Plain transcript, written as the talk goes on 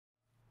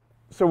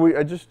So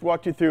I just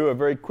walked you through a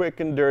very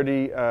quick and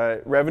dirty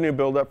revenue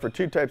buildup for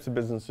two types of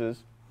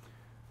businesses.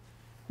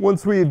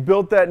 Once we've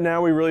built that,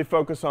 now we really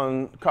focus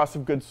on cost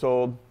of goods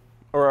sold.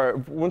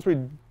 Once we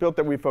built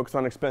that, we focus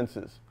on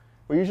expenses.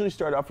 We usually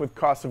start off with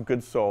cost of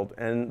goods sold.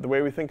 And the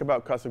way we think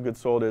about cost of goods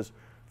sold is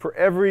for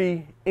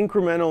every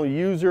incremental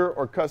user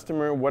or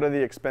customer, what are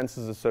the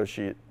expenses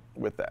associated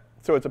with that?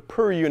 So it's a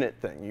per unit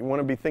thing. You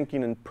want to be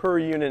thinking in per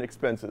unit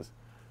expenses.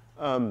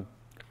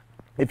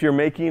 If you're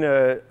making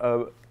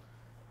a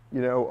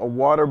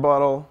water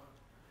bottle,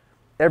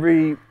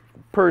 every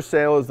per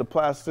sale is the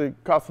cost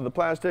of the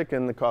plastic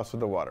and the cost of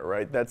the water,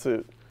 right? That's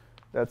a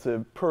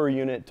per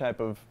unit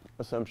type of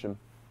assumption.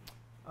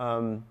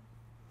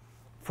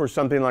 For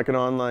something like an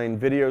online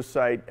video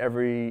site,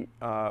 every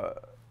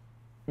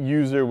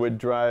user would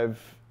drive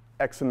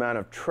X amount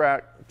of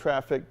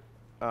traffic,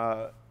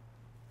 and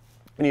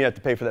you have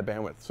to pay for that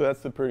bandwidth. So that's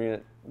the per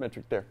unit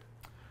metric there.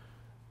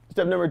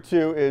 Step number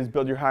 2 is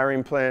build your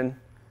hiring plan.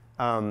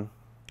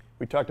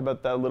 We talked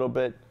about that a little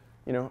bit.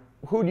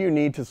 Who do you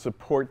need to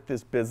support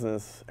this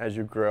business as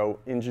you grow?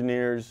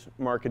 Engineers,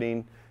 marketing.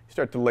 You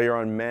start to layer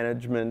on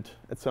management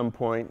at some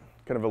point,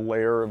 kind of a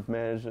layer of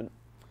management.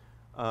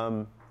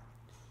 And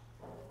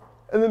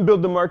then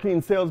build the marketing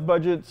and sales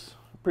budgets.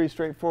 Pretty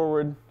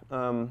straightforward.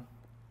 I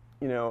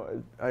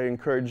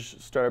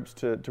encourage startups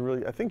to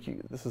really, I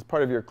think this is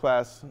part of your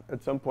class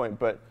at some point,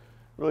 but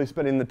really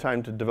spending the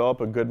time to develop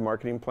a good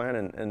marketing plan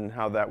and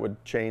how that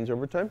would change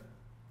over time.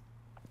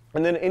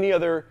 And then any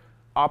other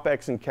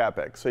OpEx and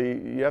CapEx. So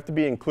you have to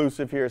be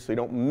inclusive here so you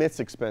don't miss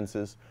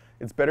expenses.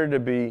 It's better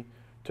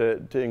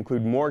to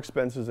include more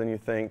expenses than you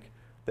think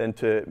than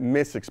to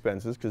miss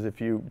expenses, because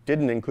if you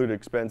didn't include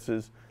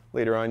expenses,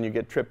 later on you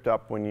get tripped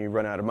up when you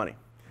run out of money.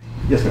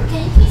 Yes, ma'am.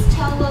 Can you please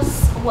tell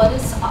us what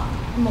is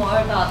more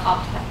about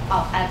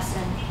OpEx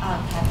and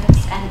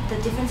CapEx and the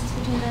differences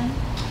between them?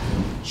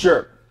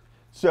 Sure.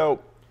 So,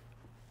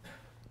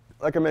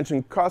 like I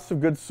mentioned, cost of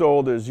goods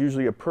sold is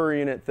usually a per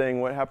unit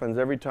thing. What happens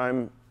every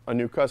time a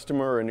new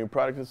customer or a new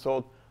product is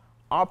sold?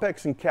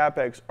 OpEx and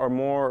CapEx are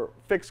more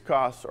fixed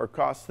costs or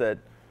costs that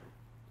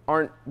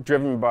aren't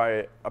driven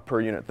by a per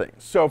unit thing.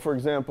 So, for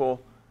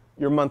example,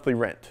 your monthly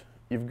rent.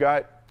 You've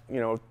got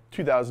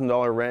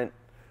 $2,000 rent,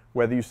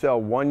 whether you sell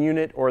 1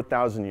 unit or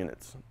 1,000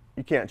 units.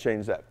 You can't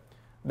change that.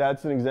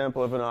 That's an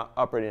example of an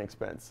operating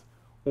expense.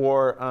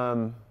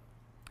 Or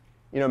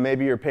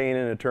maybe you're paying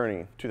an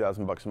attorney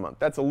 $2,000 a month.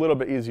 That's a little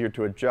bit easier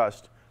to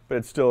adjust, but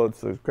it's kind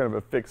of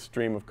a fixed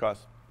stream of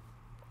costs.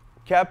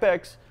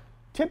 CapEx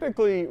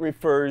typically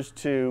refers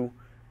to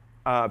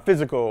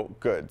physical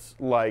goods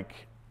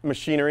like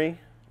machinery,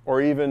 or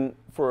even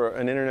for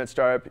an internet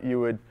startup, you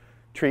would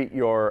treat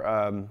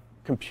your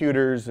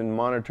computers and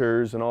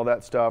monitors and all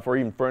that stuff, or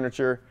even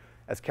furniture,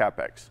 as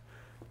CapEx.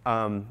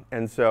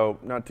 And so,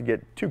 not to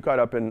get too caught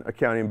up in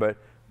accounting, but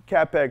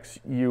CapEx,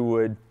 you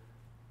would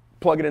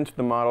plug it into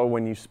the model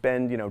when you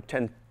spend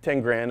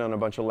 10 grand on a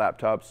bunch of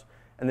laptops,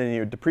 and then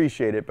you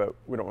depreciate it, but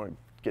we don't want to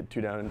get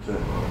too down into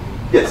it.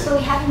 Yes? So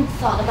we haven't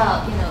thought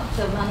about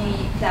the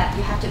money that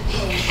you have to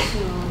pay to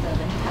the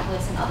venture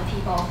capitalists and other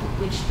people,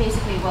 which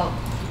basically will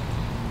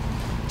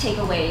take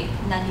away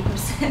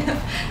 90%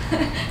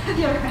 of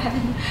your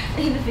revenue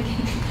in the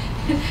beginning.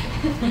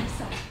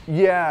 So.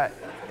 Yeah.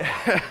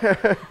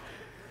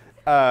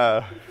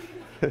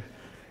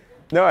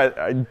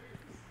 No,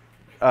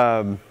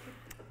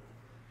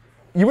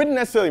 you wouldn't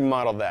necessarily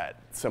model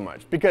that so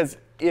much, because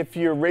if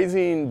you're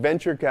raising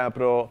venture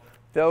capital,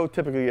 they'll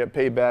typically get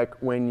paid back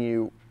when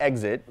you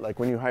exit, like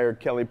when you hire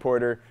Kelly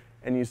Porter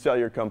and you sell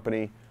your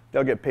company,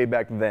 they'll get paid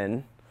back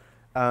then.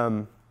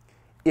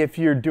 If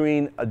you're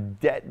doing a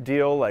debt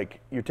deal,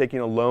 like you're taking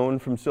a loan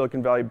from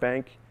Silicon Valley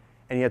Bank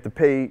and you have to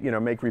pay,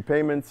 make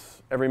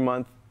repayments every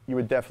month, you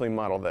would definitely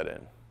model that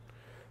in.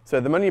 So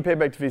the money you pay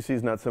back to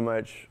VCs, not so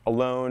much. A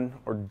loan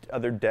or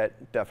other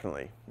debt,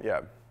 definitely,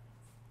 yeah.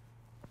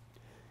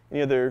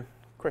 Any other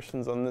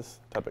questions on this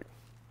topic?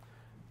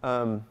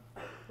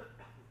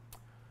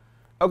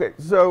 Okay,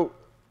 so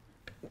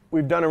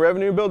we've done a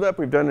revenue buildup,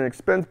 we've done an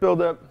expense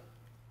buildup.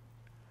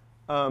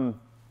 I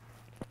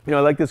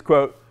like this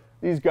quote.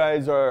 These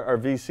guys are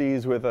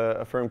VCs with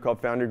a firm called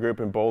Founder Group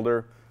in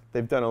Boulder.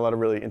 They've done a lot of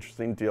really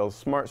interesting deals.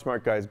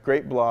 Smart guys,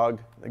 great blog.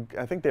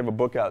 I think they have a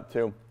book out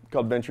too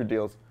called Venture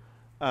Deals.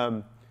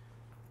 But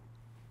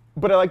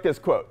I like this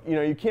quote.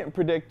 You can't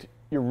predict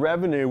your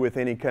revenue with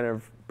any kind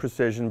of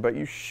precision, but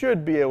you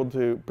should be able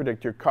to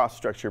predict your cost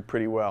structure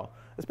pretty well,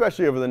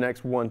 especially over the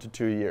next 1 to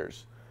 2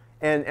 years.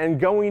 And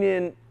going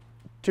in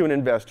to an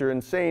investor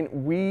and saying,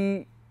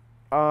 we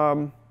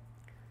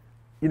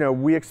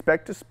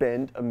expect to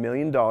spend $1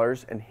 million,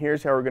 and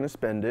here's how we're going to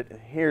spend it, and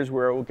here's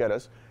where it will get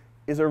us,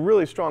 is a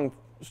really strong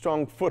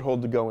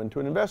foothold to go into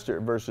an investor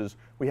versus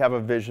we have a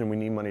vision, we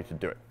need money to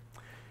do it.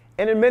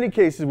 And in many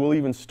cases, we'll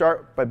even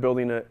start by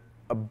building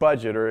a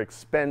budget or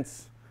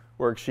expense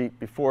worksheet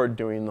before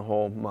doing the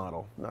whole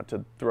model. Not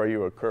to throw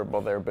you a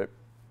curveball there, but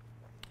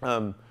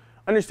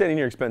understanding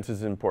your expenses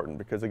is important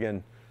because,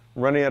 again,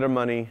 running out of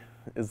money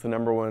is the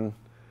 #1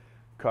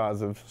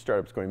 cause of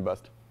startups going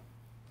bust.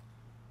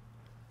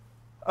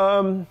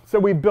 So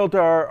we've built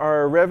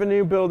our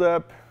revenue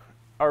build-up,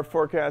 our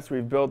forecast.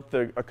 We've built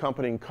the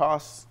accompanying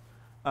costs.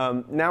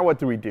 Now what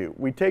do?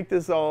 We take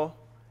this all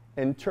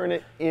and turn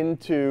it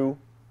into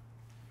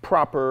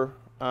proper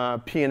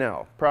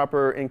P&L,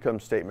 proper income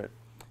statement.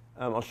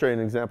 I'll show you an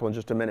example in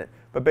just a minute.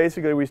 But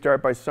basically, we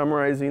start by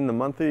summarizing the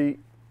monthly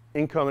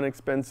income and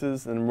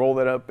expenses and roll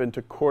that up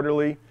into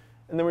quarterly.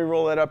 And then we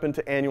roll that up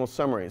into annual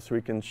summaries so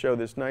we can show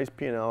this nice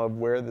P&L of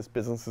where this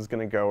business is going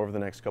to go over the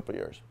next couple of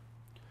years.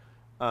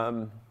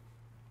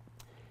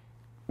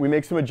 We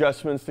make some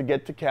adjustments to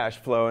get to cash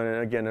flow.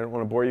 And again, I don't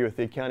want to bore you with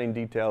the accounting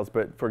details,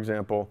 but for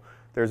example,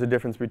 there's a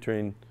difference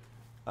between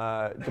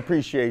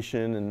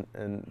depreciation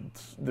and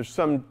there's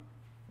some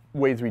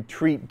ways we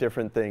treat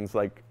different things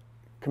like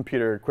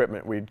computer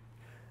equipment. We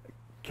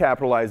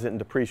capitalize it and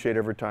depreciate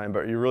over time,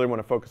 but you really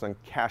want to focus on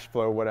cash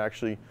flow, what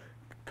actually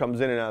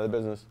comes in and out of the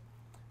business.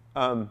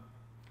 And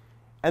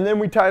then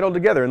we tie it all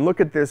together and look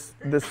at this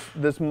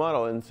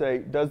model and say,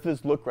 does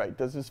this look right?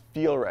 Does this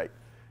feel right?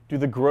 Do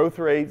the growth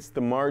rates,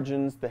 the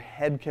margins, the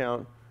head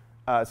count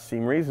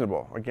seem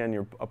reasonable? Again,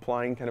 you're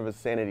applying kind of a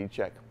sanity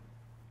check.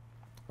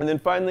 And then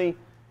finally,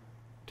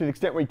 to the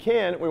extent we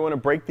can, we want to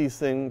break these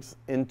things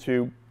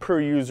into per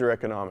user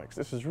economics.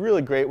 This is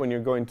really great when you're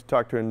going to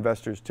talk to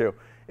investors too.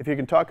 If you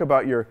can talk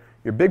about your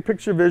big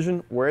picture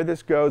vision, where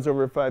this goes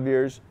over 5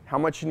 years, how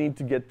much you need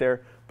to get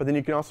there, but then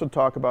you can also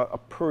talk about a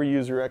per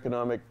user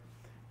economic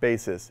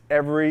basis.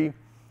 Zynga's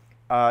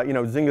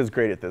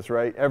great at this,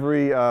 right?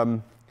 Every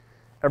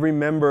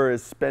member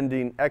is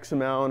spending X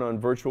amount on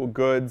virtual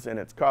goods, and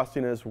it's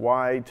costing us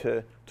Y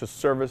to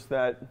service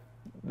that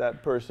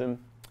person.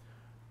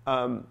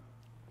 Are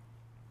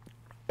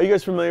you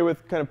guys familiar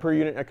with kind of per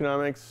unit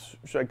economics?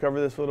 Should I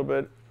cover this a little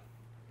bit?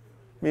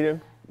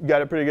 Medium? You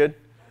got it pretty good?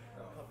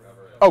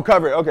 Oh,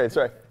 cover it. Okay,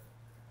 sorry.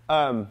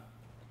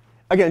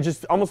 Again,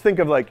 just almost think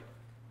of like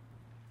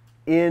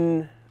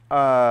in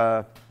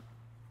a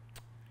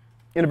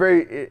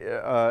very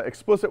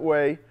explicit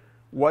way,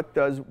 what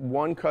does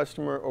one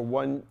customer or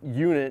one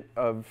unit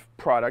of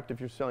product, if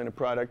you're selling a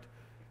product,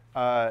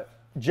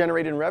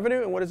 generate in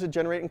revenue, and what does it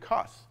generate in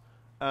costs?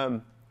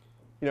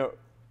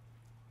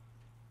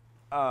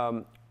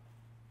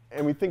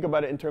 And we think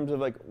about it in terms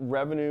of like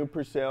revenue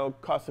per sale,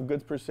 cost of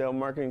goods per sale,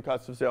 marketing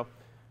costs of sale,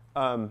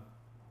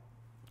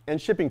 and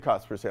shipping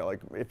costs per sale. Like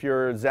if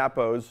you're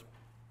Zappos,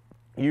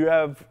 you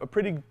have a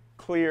pretty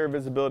clear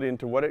visibility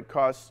into what it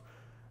costs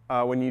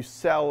when you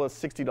sell a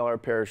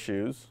 $60 pair of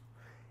shoes.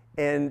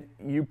 And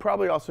you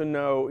probably also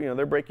know,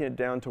 they're breaking it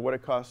down to what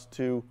it costs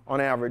to, on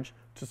average,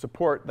 to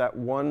support that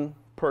one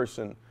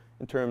person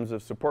in terms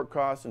of support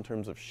costs, in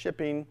terms of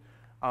shipping.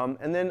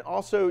 And then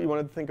also you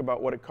want to think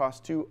about what it costs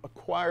to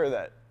acquire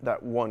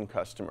that one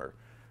customer,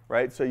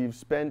 right? So you've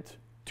spent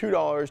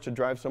 $2 to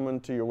drive someone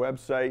to your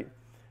website.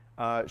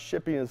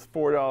 Shipping is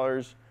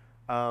 $4.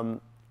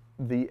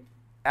 The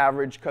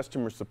average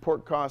customer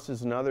support cost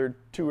is another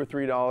 $2 or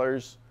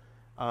 $3.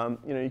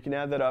 You can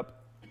add that up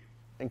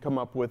and come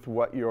up with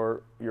what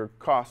your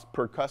cost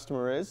per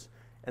customer is,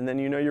 and then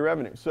you know your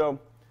revenue. So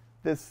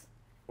this,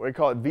 we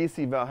call it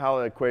VC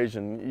Valhalla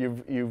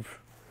equation. You've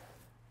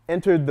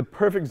entered the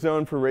perfect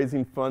zone for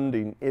raising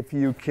funding if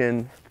you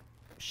can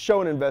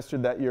show an investor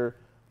that your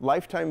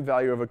lifetime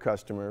value of a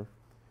customer,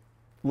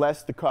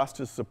 less the cost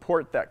to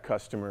support that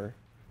customer,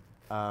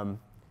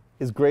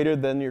 is greater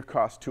than your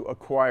cost to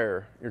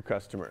acquire your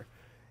customer.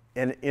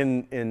 And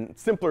in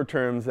simpler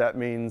terms, that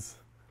means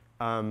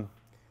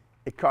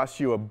it costs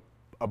you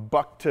a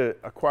buck to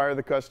acquire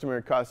the customer.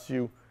 It costs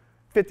you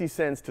 50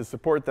 cents to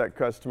support that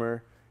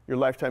customer. Your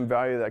lifetime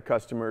value of that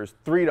customer is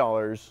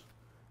 $3.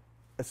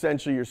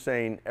 Essentially, you're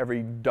saying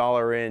every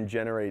dollar in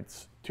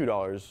generates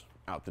 $2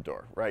 out the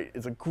door, right?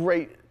 It's a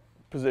great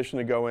position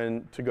to go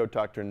in to go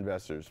talk to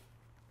investors.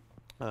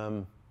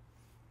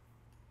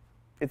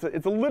 It's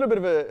a little bit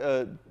of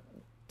a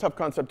tough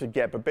concept to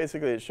get, but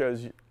basically it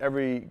shows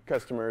every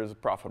customer is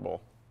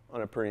profitable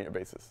on a per unit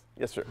basis.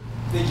 Yes, sir.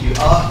 Thank you.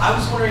 I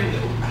was wondering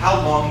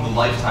how long the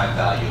lifetime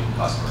value of a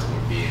customer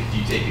would be. Do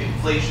you take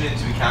inflation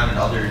into account and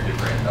other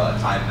different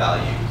time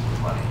values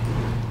of money?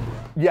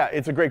 Yeah,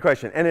 it's a great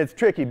question, and it's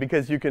tricky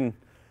because you can,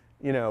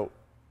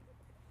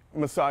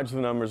 massage the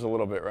numbers a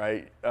little bit,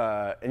 right?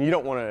 And you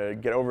don't want to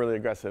get overly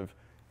aggressive.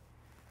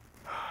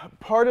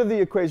 Part of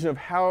the equation of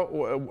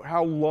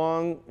how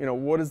long,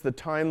 what is the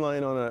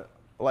timeline on a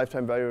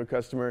lifetime value of a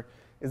customer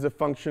is a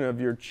function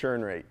of your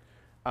churn rate.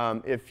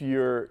 If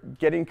you're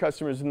getting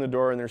customers in the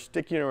door and they're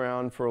sticking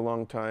around for a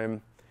long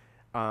time,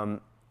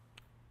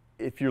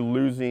 if you're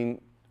losing,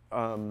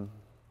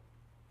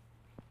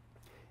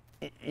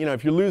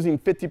 if you're losing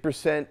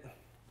 50%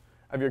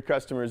 of your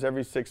customers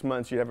every 6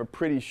 months, you have a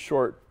pretty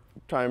short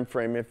time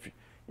frame. If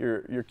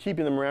you're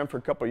keeping them around for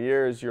a couple of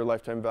years, your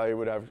lifetime value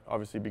would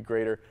obviously be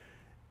greater.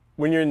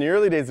 When you're in the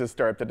early days of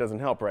startup, that doesn't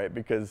help, right?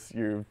 Because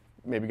you've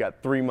maybe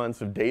got 3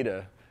 months of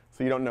data,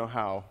 so you don't know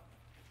how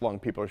long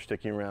people are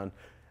sticking around.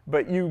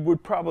 But you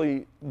would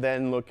probably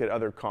then look at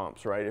other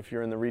comps, right? If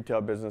you're in the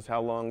retail business,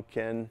 how long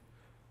can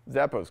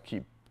Zappos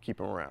keep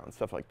them around,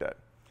 stuff like that.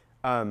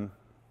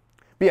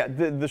 But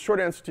yeah, the short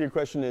answer to your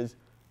question is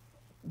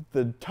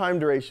the time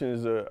duration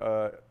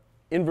is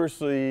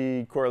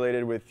inversely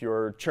correlated with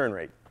your churn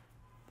rate.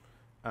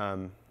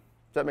 Does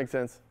that make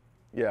sense?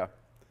 Yeah.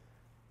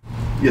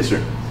 Yes,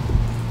 sir.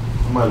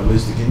 I might have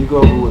missed it. Can you go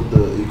over what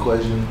the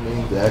equation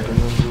means, the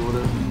acronyms or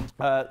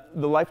whatever?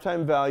 The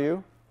lifetime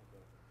value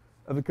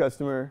of the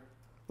customer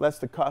less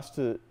the cost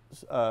to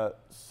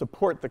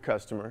support the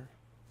customer.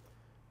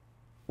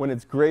 When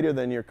it's greater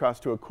than your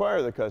cost to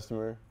acquire the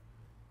customer,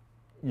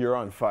 you're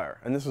on fire.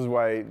 And this is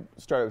why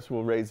startups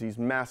will raise these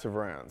massive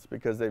rounds,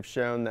 because they've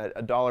shown that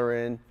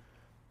 $1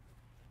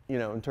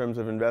 in terms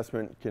of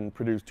investment can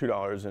produce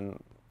 $2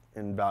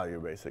 in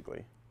value,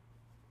 basically.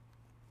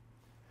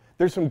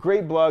 There's some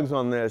great blogs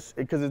on this,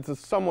 because it's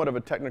somewhat of a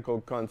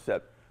technical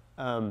concept.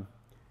 In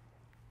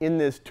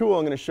this tool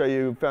I'm going to show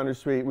you,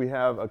 Foundersuite, we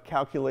have a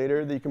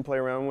calculator that you can play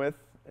around with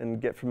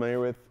and get familiar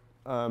with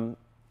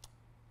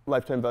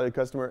lifetime value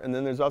customer. And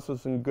then there's also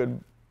some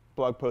good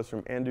blog posts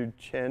from Andrew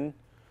Chen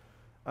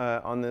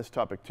on this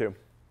topic too.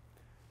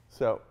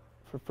 So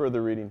for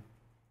further reading.